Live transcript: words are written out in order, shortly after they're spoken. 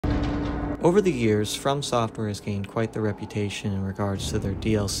Over the years, From Software has gained quite the reputation in regards to their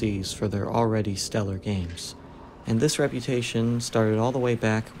DLCs for their already stellar games. And this reputation started all the way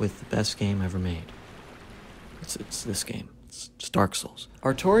back with the best game ever made. It's this game. It's Dark Souls.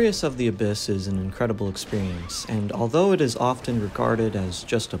 Artorias of the Abyss is an incredible experience, and although it is often regarded as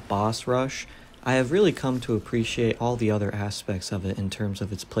just a boss rush, I have really come to appreciate all the other aspects of it in terms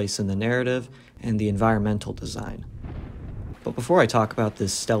of its place in the narrative and the environmental design. But before I talk about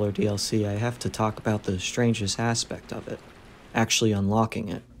this stellar DLC, I have to talk about the strangest aspect of it, actually unlocking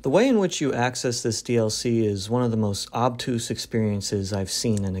it. The way in which you access this DLC is one of the most obtuse experiences I've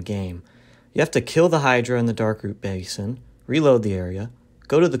seen in a game. You have to kill the Hydra in the Darkroot Basin, reload the area,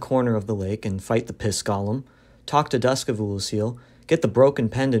 go to the corner of the lake and fight the Piss Golem, talk to Dusk of Oolacile, get the broken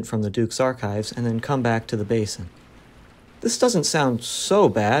pendant from the Duke's archives, and then come back to the basin. This doesn't sound so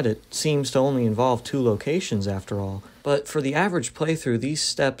bad, it seems to only involve 2 locations after all, but for the average playthrough these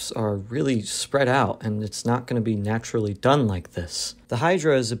steps are really spread out and it's not going to be naturally done like this. The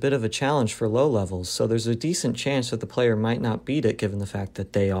Hydra is a bit of a challenge for low levels, so there's a decent chance that the player might not beat it given the fact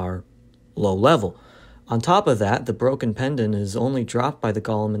that they are low level. On top of that, the broken pendant is only dropped by the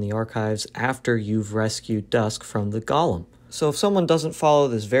Golem in the archives after you've rescued Dusk from the Golem. So if someone doesn't follow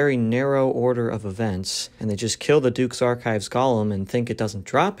this very narrow order of events, and they just kill the Duke's Archives Golem and think it doesn't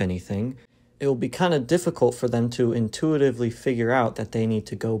drop anything, it will be kind of difficult for them to intuitively figure out that they need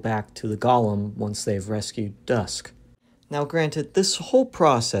to go back to the Golem once they've rescued Dusk. Now granted, this whole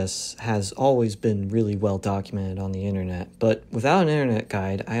process has always been really well documented on the internet, but without an internet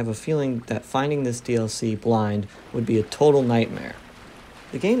guide, I have a feeling that finding this DLC blind would be a total nightmare.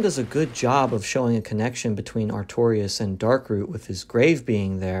 The game does a good job of showing a connection between Artorias and Darkroot with his grave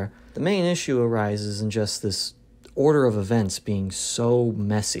being there. The main issue arises in just this order of events being so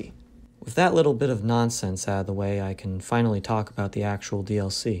messy. With that little bit of nonsense out of the way, I can finally talk about the actual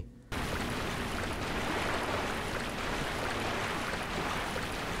DLC.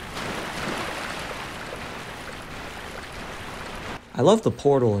 I love the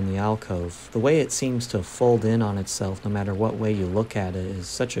portal in the alcove. The way it seems to fold in on itself no matter what way you look at it is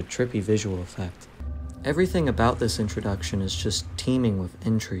such a trippy visual effect. Everything about this introduction is just teeming with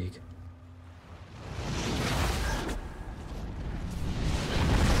intrigue.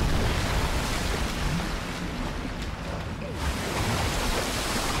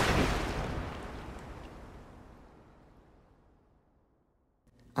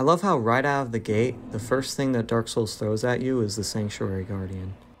 I love how right out of the gate, the first thing that Dark Souls throws at you is the Sanctuary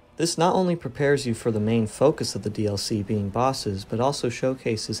Guardian. This not only prepares you for the main focus of the DLC being bosses, but also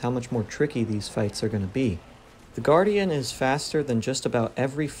showcases how much more tricky these fights are going to be. The Guardian is faster than just about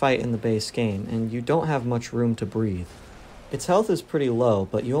every fight in the base game, and you don't have much room to breathe. Its health is pretty low,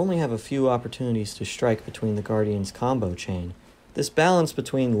 but you only have a few opportunities to strike between the Guardian's combo chain. This balance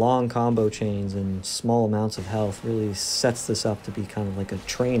between long combo chains and small amounts of health really sets this up to be kind of like a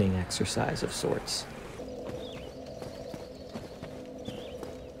training exercise of sorts.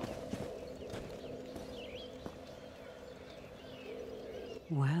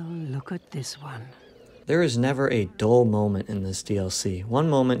 Well, look at this one. There is never a dull moment in this DLC. One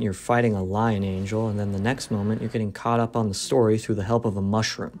moment you're fighting a lion angel, and then the next moment you're getting caught up on the story through the help of a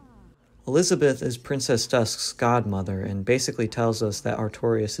mushroom. Elizabeth is Princess Dusk's godmother and basically tells us that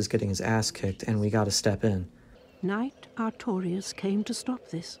Artorias is getting his ass kicked and we gotta step in. Knight Artorias came to stop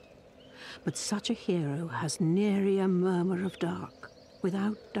this. But such a hero has nary a murmur of dark.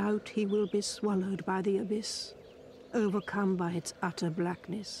 Without doubt he will be swallowed by the abyss, overcome by its utter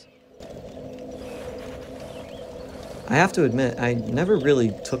blackness. I have to admit, I never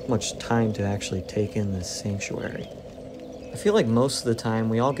really took much time to actually take in this sanctuary. I feel like most of the time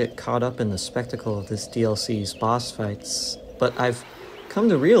we all get caught up in the spectacle of this DLC's boss fights, but I've come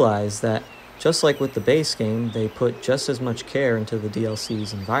to realize that, just like with the base game, they put just as much care into the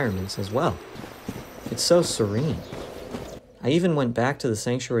DLC's environments as well. It's so serene. I even went back to the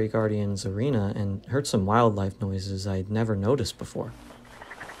Sanctuary Guardian's arena and heard some wildlife noises I'd never noticed before.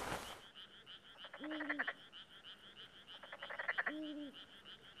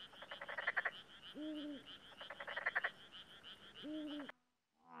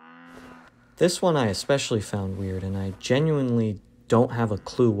 This one I especially found weird, and I genuinely don't have a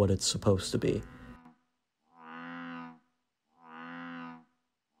clue what it's supposed to be.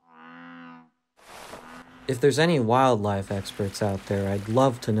 If there's any wildlife experts out there, I'd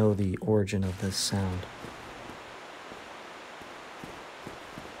love to know the origin of this sound.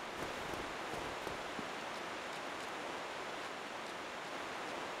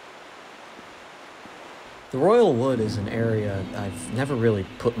 The Royal Wood is an area I've never really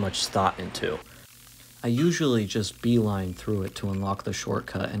put much thought into. I usually just beeline through it to unlock the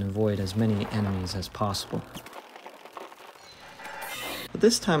shortcut and avoid as many enemies as possible. But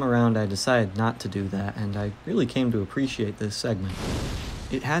this time around I decided not to do that, and I really came to appreciate this segment.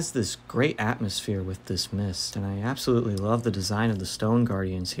 It has this great atmosphere with this mist, and I absolutely love the design of the stone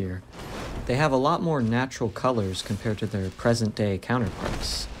guardians here. They have a lot more natural colors compared to their present-day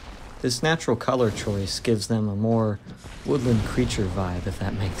counterparts. This natural color choice gives them a more woodland creature vibe, if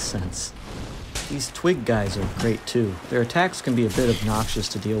that makes sense. These twig guys are great too. Their attacks can be a bit obnoxious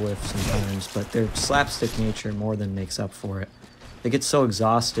to deal with sometimes, but their slapstick nature more than makes up for it. They get so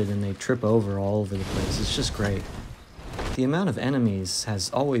exhausted and they trip over all over the place. It's just great. The amount of enemies has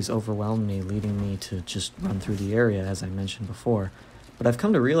always overwhelmed me, leading me to just run through the area, as I mentioned before, but I've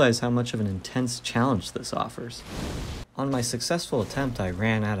come to realize how much of an intense challenge this offers. On my successful attempt, I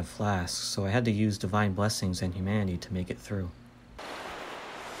ran out of flasks, so I had to use divine blessings and humanity to make it through.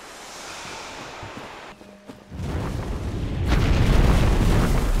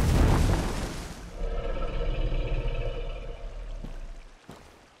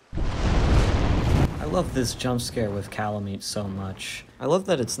 I love this jump scare with Kalameet so much. I love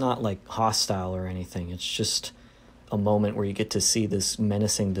that it's not like hostile or anything, it's just a moment where you get to see this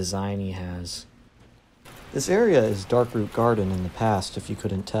menacing design he has. This area is Darkroot Garden in the past, if you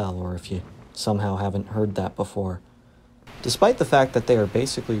couldn't tell, or if you somehow haven't heard that before. Despite the fact that they are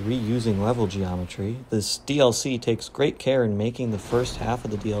basically reusing level geometry, this DLC takes great care in making the first half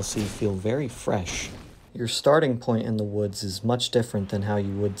of the DLC feel very fresh. Your starting point in the woods is much different than how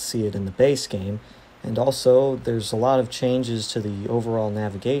you would see it in the base game, and also there's a lot of changes to the overall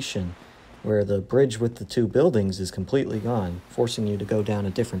navigation, where the bridge with the two buildings is completely gone, forcing you to go down a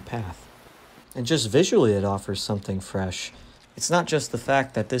different path. And just visually it offers something fresh. It's not just the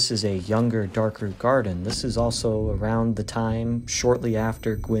fact that this is a younger Darkroot Garden, this is also around the time shortly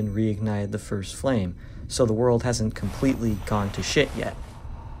after Gwyn reignited the first flame, so the world hasn't completely gone to shit yet.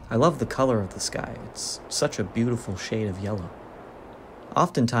 I love the color of the sky, it's such a beautiful shade of yellow.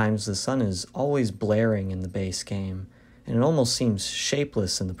 Oftentimes the sun is always blaring in the base game, and it almost seems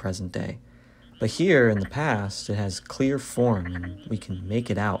shapeless in the present day. But here, in the past, it has clear form and we can make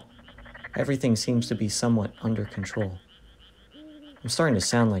it out. Everything seems to be somewhat under control. I'm starting to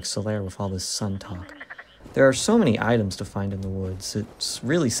sound like Solaire with all this sun talk. There are so many items to find in the woods, it's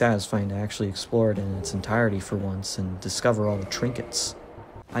really satisfying to actually explore it in its entirety for once and discover all the trinkets.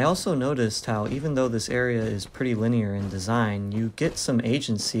 I also noticed how even though this area is pretty linear in design, you get some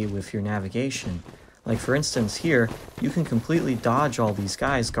agency with your navigation. Like for instance here, you can completely dodge all these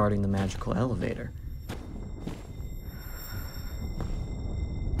guys guarding the magical elevator.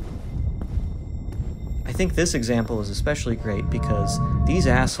 I think this example is especially great because these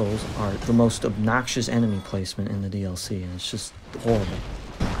assholes are the most obnoxious enemy placement in the DLC, and it's just horrible.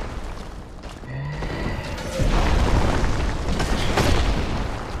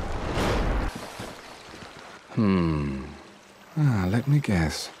 Let me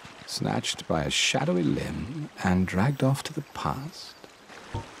guess. Snatched by a shadowy limb and dragged off to the past?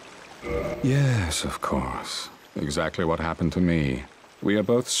 Yes, of course. Exactly what happened to me. We are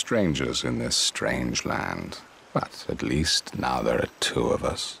both strangers in this strange land. But at least now there are two of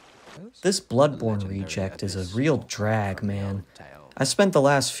us. This Bloodborne reject is a real drag, man. I spent the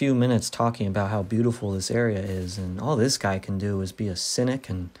last few minutes talking about how beautiful this area is, and all this guy can do is be a cynic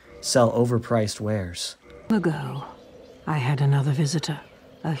and sell overpriced wares. Ago, I had another visitor,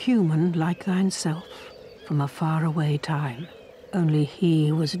 a human like thyself, from a faraway time. Only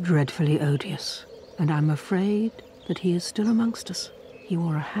he was dreadfully odious, and I'm afraid that he is still amongst us. He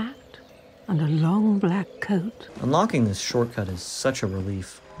wore a hat and a long black coat. Unlocking this shortcut is such a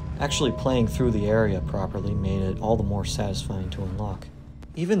relief. Actually playing through the area properly made it all the more satisfying to unlock.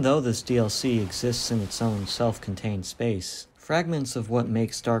 Even though this DLC exists in its own self-contained space, fragments of what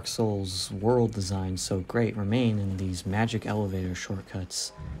makes Dark Souls' world design so great remain in these magic elevator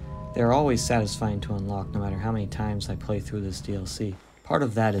shortcuts. They're always satisfying to unlock no matter how many times I play through this DLC. Part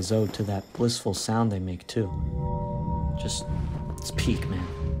of that is owed to that blissful sound they make too. Just, it's peak, man.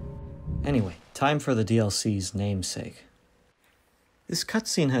 Anyway, time for the DLC's namesake. This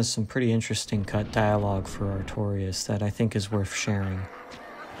cutscene has some pretty interesting cut dialogue for Artorias that I think is worth sharing.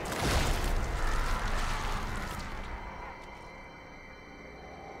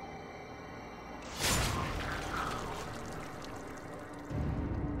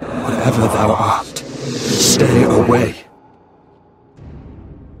 Whatever thou art, stay away.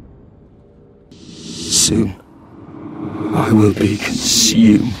 Soon, I will be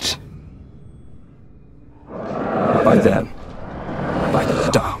consumed. By them. By the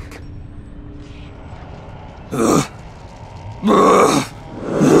dark.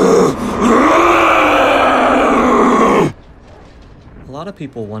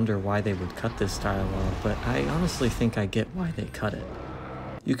 people wonder why they would cut this dialogue, but I honestly think I get why they cut it.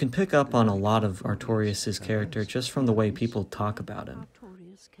 You can pick up on a lot of Artorias' character just from the way people talk about him.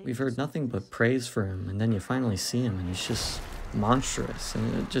 We've heard nothing but praise for him, and then you finally see him and he's just monstrous,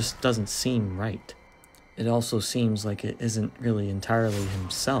 and it just doesn't seem right. It also seems like it isn't really entirely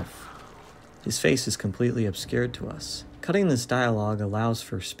himself. His face is completely obscured to us. Cutting this dialogue allows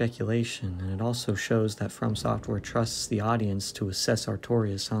for speculation, and it also shows that From Software trusts the audience to assess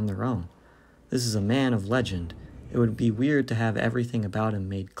Artorias on their own. This is a man of legend. It would be weird to have everything about him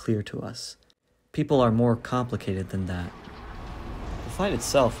made clear to us. People are more complicated than that. The fight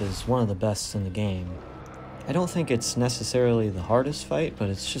itself is one of the best in the game. I don't think it's necessarily the hardest fight, but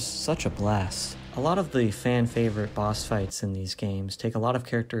it's just such a blast. A lot of the fan-favorite boss fights in these games take a lot of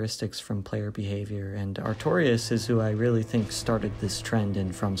characteristics from player behavior, and Artorias is who I really think started this trend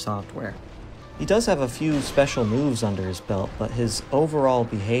in From Software. He does have a few special moves under his belt, but his overall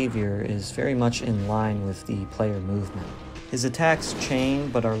behavior is very much in line with the player movement. His attacks chain,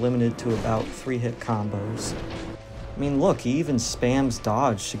 but are limited to about 3-hit combos. I mean, look, he even spams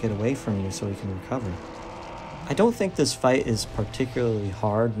dodge to get away from you so he can recover. I don't think this fight is particularly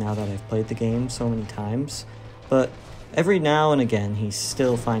hard now that I've played the game so many times, but every now and again he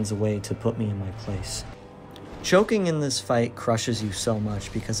still finds a way to put me in my place. Choking in this fight crushes you so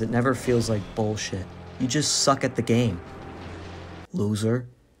much because it never feels like bullshit. You just suck at the game. Loser.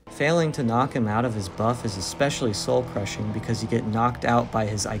 Failing to knock him out of his buff is especially soul-crushing because you get knocked out by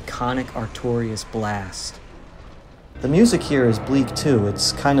his iconic Artorias blast. The music here is bleak too.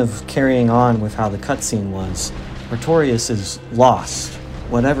 It's kind of carrying on with how the cutscene was. Artorias is lost.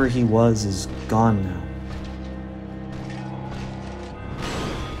 Whatever he was is gone now.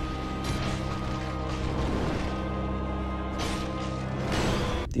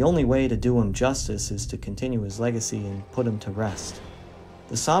 The only way to do him justice is to continue his legacy and put him to rest.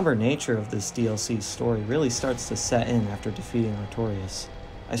 The somber nature of this DLC's story really starts to set in after defeating Artorias.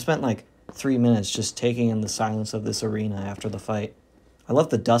 I spent like 3 minutes just taking in the silence of this arena after the fight. I love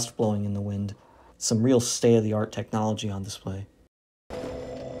the dust blowing in the wind. Some real state-of-the-art technology on display.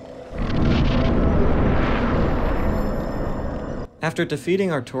 After defeating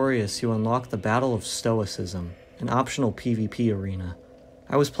Artorias, you unlock the Battle of Stoicism, an optional PvP arena.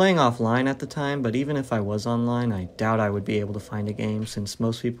 I was playing offline at the time, but even if I was online, I doubt I would be able to find a game since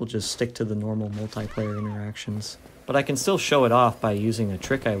most people just stick to the normal multiplayer interactions. But I can still show it off by using a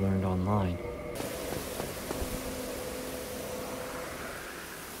trick I learned online.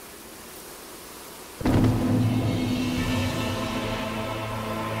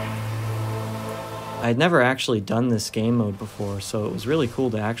 I had never actually done this game mode before, so it was really cool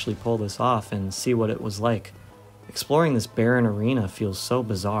to actually pull this off and see what it was like. Exploring this barren arena feels so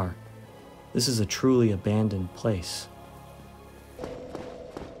bizarre. This is a truly abandoned place.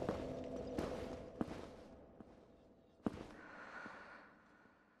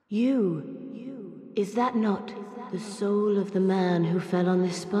 Is that not the soul of the man who fell on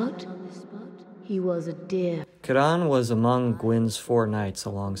this spot? He was a dear. Kiran was among Gwyn's 4 knights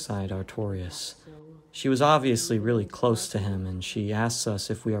alongside Artorias. She was obviously really close to him, and she asks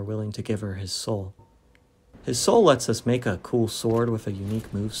us if we are willing to give her his soul. His soul lets us make a cool sword with a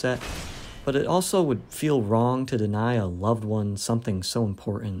unique moveset, but it also would feel wrong to deny a loved one something so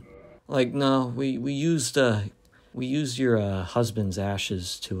important. Like, no, we used your husband's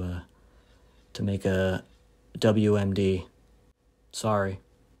ashes to make a WMD. Sorry.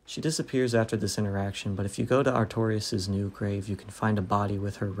 She disappears after this interaction, but if you go to Artorias' new grave, you can find a body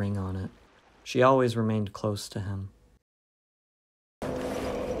with her ring on it. She always remained close to him.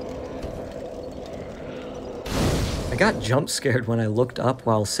 I got jump scared when I looked up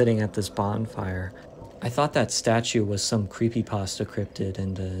while sitting at this bonfire. I thought that statue was some creepypasta cryptid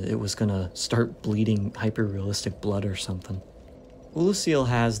and it was gonna start bleeding hyper-realistic blood or something. Oolacile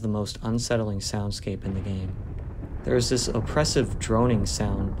has the most unsettling soundscape in the game. There's this oppressive droning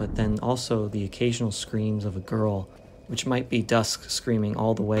sound, but then also the occasional screams of a girl, which might be Dusk screaming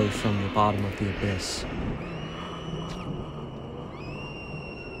all the way from the bottom of the abyss.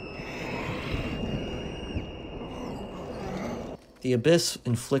 The abyss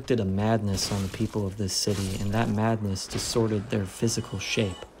inflicted a madness on the people of this city, and that madness distorted their physical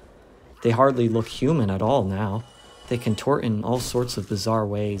shape. They hardly look human at all now. They contort in all sorts of bizarre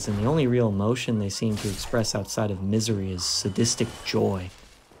ways, and the only real emotion they seem to express outside of misery is sadistic joy.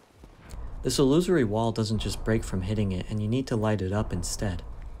 This illusory wall doesn't just break from hitting it, and you need to light it up instead.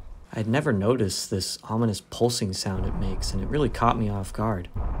 I had never noticed this ominous pulsing sound it makes, and it really caught me off guard.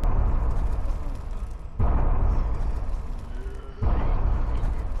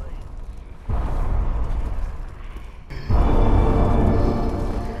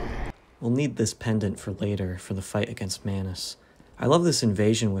 We'll need this pendant for later, for the fight against Manus. I love this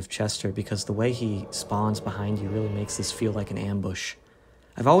invasion with Chester because the way he spawns behind you really makes this feel like an ambush.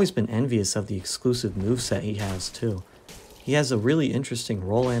 I've always been envious of the exclusive moveset he has, too. He has a really interesting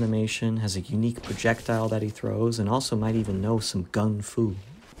roll animation, has a unique projectile that he throws, and also might even know some gun fu.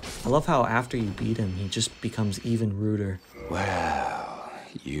 I love how after you beat him, he just becomes even ruder. Well,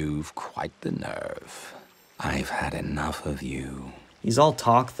 you've quite the nerve. I've had enough of you. He's all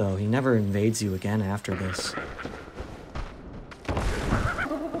talk, though. He never invades you again after this.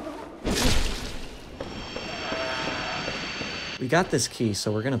 We got this key,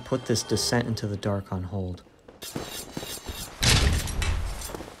 so we're gonna put this descent into the dark on hold.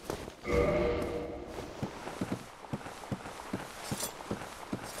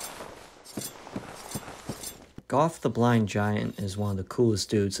 Goth the Blind Giant is one of the coolest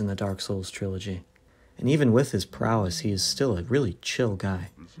dudes in the Dark Souls trilogy. And even with his prowess, he is still a really chill guy.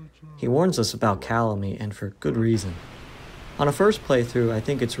 He warns us about Kalameet, and for good reason. On a first playthrough, I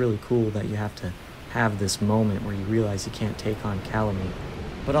think it's really cool that you have to have this moment where you realize you can't take on Kalameet.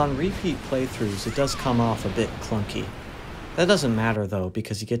 But on repeat playthroughs, it does come off a bit clunky. That doesn't matter though,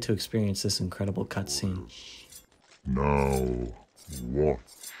 because you get to experience this incredible cutscene. Now, watch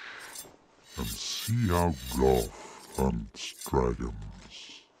and see how Goth hunts dragons.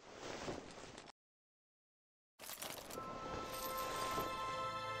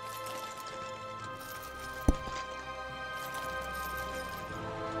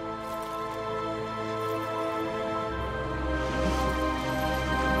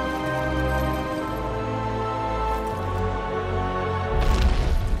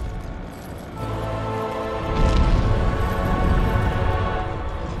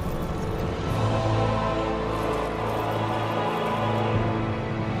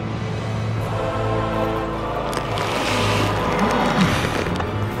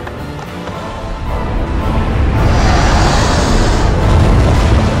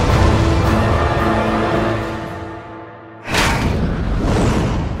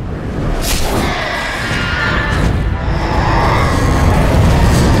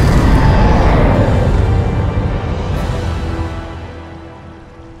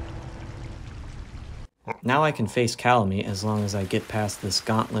 Now I can face Kalameet as long as I get past this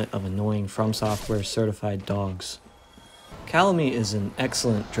gauntlet of annoying From Software certified dogs. Kalameet is an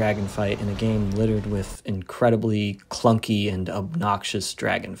excellent dragon fight in a game littered with incredibly clunky and obnoxious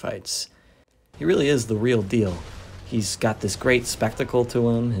dragon fights. He really is the real deal. He's got this great spectacle to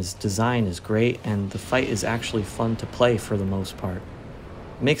him, his design is great, and the fight is actually fun to play for the most part.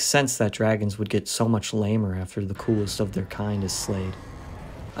 It makes sense that dragons would get so much lamer after the coolest of their kind is slayed.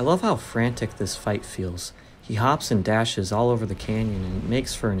 I love how frantic this fight feels. He hops and dashes all over the canyon and it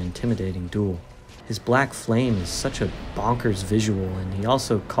makes for an intimidating duel. His black flame is such a bonkers visual, and he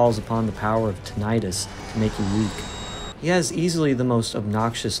also calls upon the power of tinnitus to make you weak. He has easily the most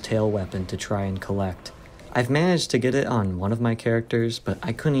obnoxious tail weapon to try and collect. I've managed to get it on one of my characters, but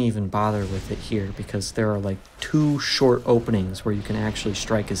I couldn't even bother with it here because there are like 2 short openings where you can actually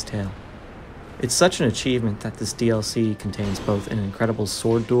strike his tail. It's such an achievement that this DLC contains both an incredible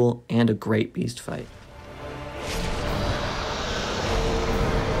sword duel and a great beast fight.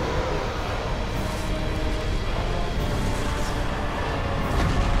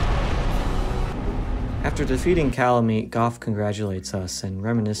 After defeating Kalameet, Goth congratulates us and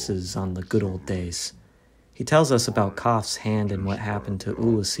reminisces on the good old days. He tells us about Koth's hand and what happened to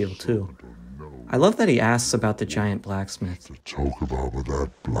Oolacile too. I love that he asks about the giant blacksmith. To talk about with that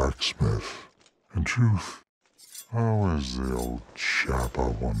blacksmith. In truth, how is the old chap, I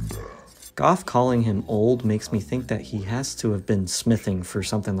wonder? Goth calling him old makes me think that he has to have been smithing for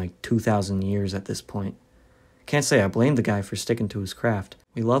something like 2,000 years at this point. Can't say I blame the guy for sticking to his craft.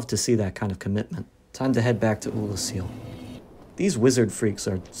 We love to see that kind of commitment. Time to head back to Oolacile. These wizard freaks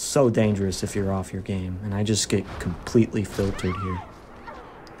are so dangerous if you're off your game, and I just get completely filtered here.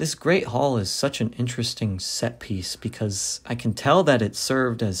 This Great Hall is such an interesting set piece because I can tell that it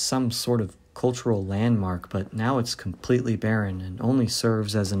served as some sort of cultural landmark, but now it's completely barren and only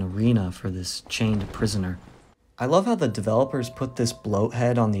serves as an arena for this chained prisoner. I love how the developers put this bloat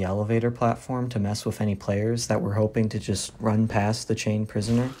head on the elevator platform to mess with any players that were hoping to just run past the chained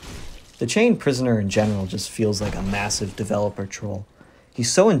prisoner. The chained prisoner in general just feels like a massive developer troll.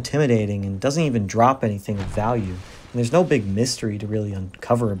 He's so intimidating and doesn't even drop anything of value, and there's no big mystery to really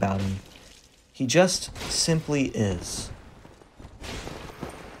uncover about him. He just simply is.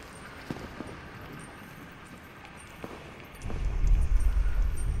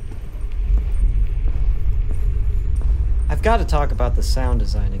 I've got to talk about the sound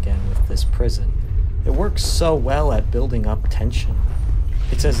design again with this prison. It works so well at building up tension.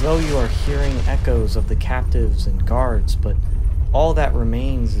 It's as though you are hearing echoes of the captives and guards, but all that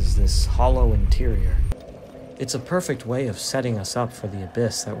remains is this hollow interior. It's a perfect way of setting us up for the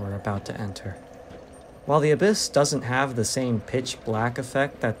abyss that we're about to enter. While the abyss doesn't have the same pitch black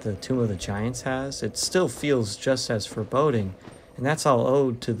effect that the Tomb of the Giants has, it still feels just as foreboding, and that's all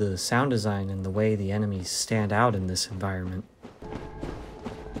owed to the sound design and the way the enemies stand out in this environment.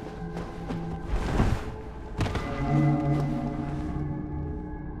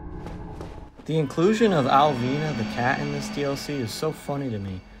 The inclusion of Alvina the cat in this DLC is so funny to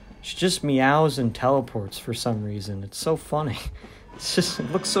me. She just meows and teleports for some reason. It's so funny.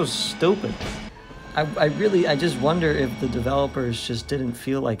 It looks so stupid. I just wonder if the developers just didn't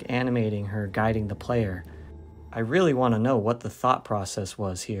feel like animating her guiding the player. I really want to know what the thought process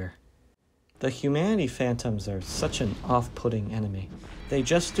was here. The humanity phantoms are such an off-putting enemy. They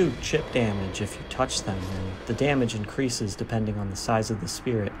just do chip damage if you touch them, and the damage increases depending on the size of the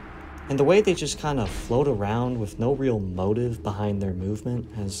spirit. And the way they just kind of float around with no real motive behind their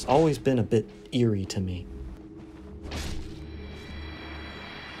movement has always been a bit eerie to me.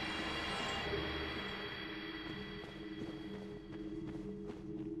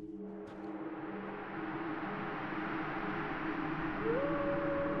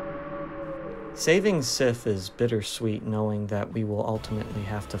 Saving Sif is bittersweet knowing that we will ultimately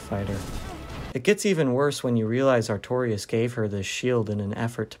have to fight her. It gets even worse when you realize Artorias gave her this shield in an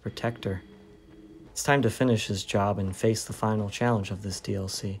effort to protect her. It's time to finish his job and face the final challenge of this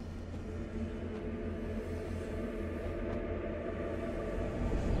DLC.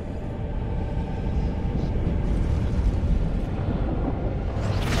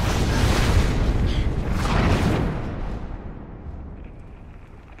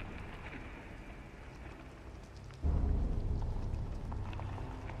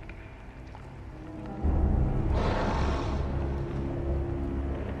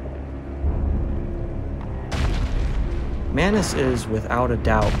 Manus is, without a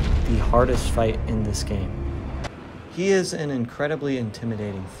doubt, the hardest fight in this game. He is an incredibly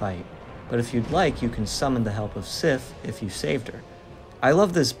intimidating fight, but if you'd like, you can summon the help of Sif if you saved her. I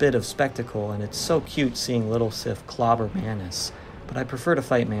love this bit of spectacle, and it's so cute seeing little Sif clobber Manus, but I prefer to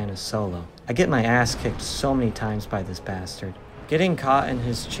fight Manus solo. I get my ass kicked so many times by this bastard. Getting caught in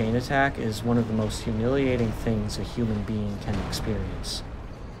his chain attack is one of the most humiliating things a human being can experience.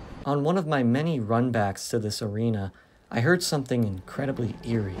 On one of my many runbacks to this arena, I heard something incredibly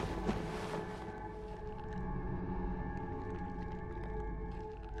eerie.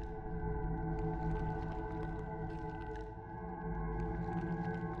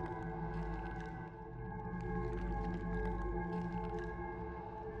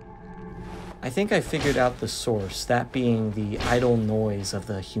 I think I figured out the source, that being the idle noise of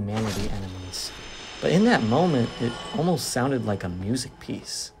the humanity enemies. But in that moment, it almost sounded like a music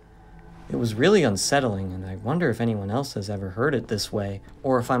piece. It was really unsettling, and I wonder if anyone else has ever heard it this way,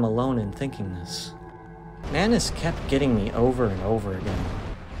 or if I'm alone in thinking this. Manus kept getting me over and over again.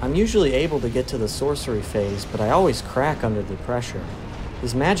 I'm usually able to get to the sorcery phase, but I always crack under the pressure.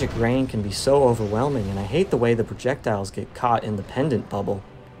 His magic rain can be so overwhelming, and I hate the way the projectiles get caught in the pendant bubble.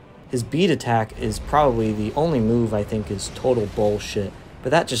 His bead attack is probably the only move I think is total bullshit, but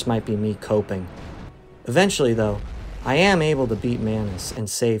that just might be me coping. Eventually, though, I am able to beat Manus and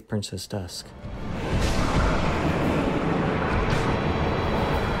save Princess Dusk.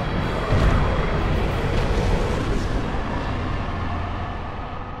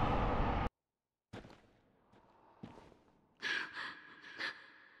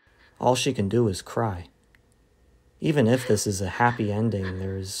 All she can do is cry. Even if this is a happy ending,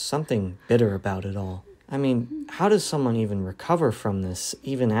 there is something bitter about it all. I mean, how does someone even recover from this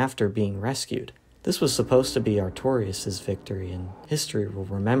even after being rescued? This was supposed to be Artorias' victory, and history will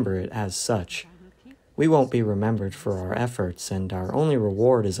remember it as such. We won't be remembered for our efforts, and our only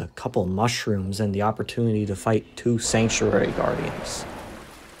reward is a couple mushrooms and the opportunity to fight 2 sanctuary guardians.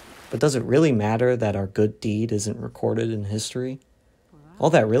 But does it really matter that our good deed isn't recorded in history?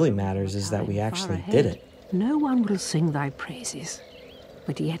 All that really matters is that we actually did it. No one will sing thy praises,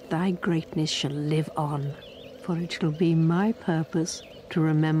 but yet thy greatness shall live on, for it shall be my purpose to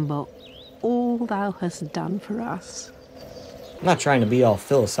remember all thou hast done for us. I'm not trying to be all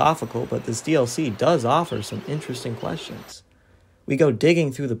philosophical, but this DLC does offer some interesting questions. We go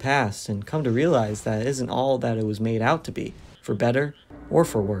digging through the past and come to realize that it isn't all that it was made out to be, for better or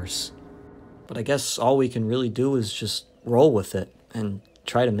for worse. But I guess all we can really do is just roll with it and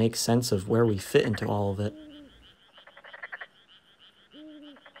try to make sense of where we fit into all of it.